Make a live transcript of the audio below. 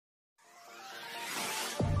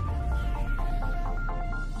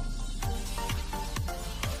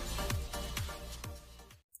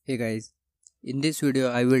Hey guys, in this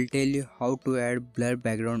video I will tell you how to add blur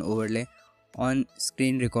background overlay on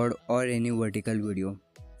screen record or any vertical video.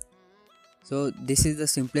 So this is the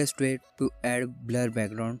simplest way to add blur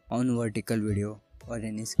background on vertical video or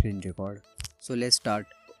any screen record. So let's start.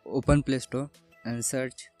 Open Play Store and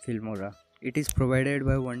search Filmora. It is provided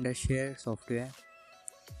by Wondershare software.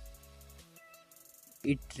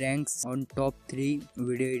 It ranks on top 3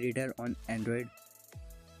 video editor on Android.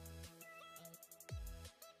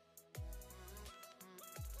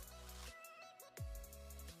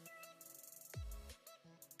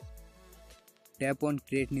 Tap on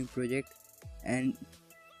create new project and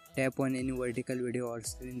tap on any vertical video or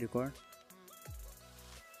screen record.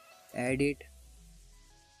 Add it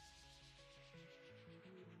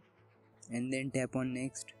and then tap on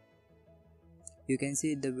next. You can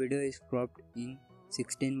see the video is cropped in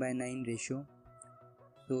 16:9 ratio.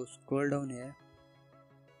 So scroll down here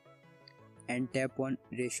and tap on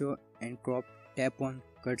ratio and crop. Tap on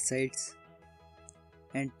cut sides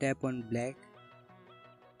and tap on black.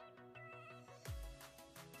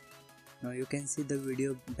 Now you can see the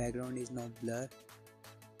video background is now blur.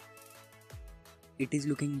 It is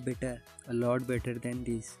looking better, a lot better than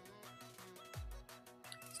this.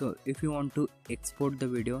 So if you want to export the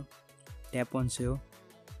video, tap on save.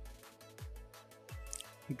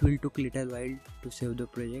 It will take little while to save the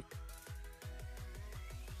project.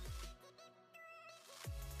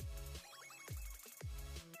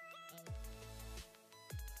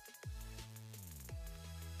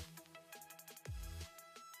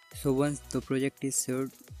 So once the project is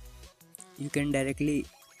saved, you can directly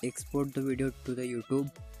export the video to the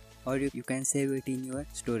YouTube, or you can save it in your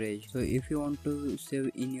storage. So if you want to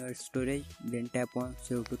save in your storage, then tap on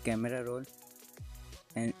save to camera roll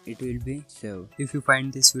and it will be saved. If you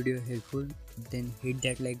find this video helpful, then hit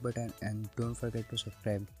that like button and don't forget to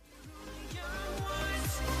subscribe.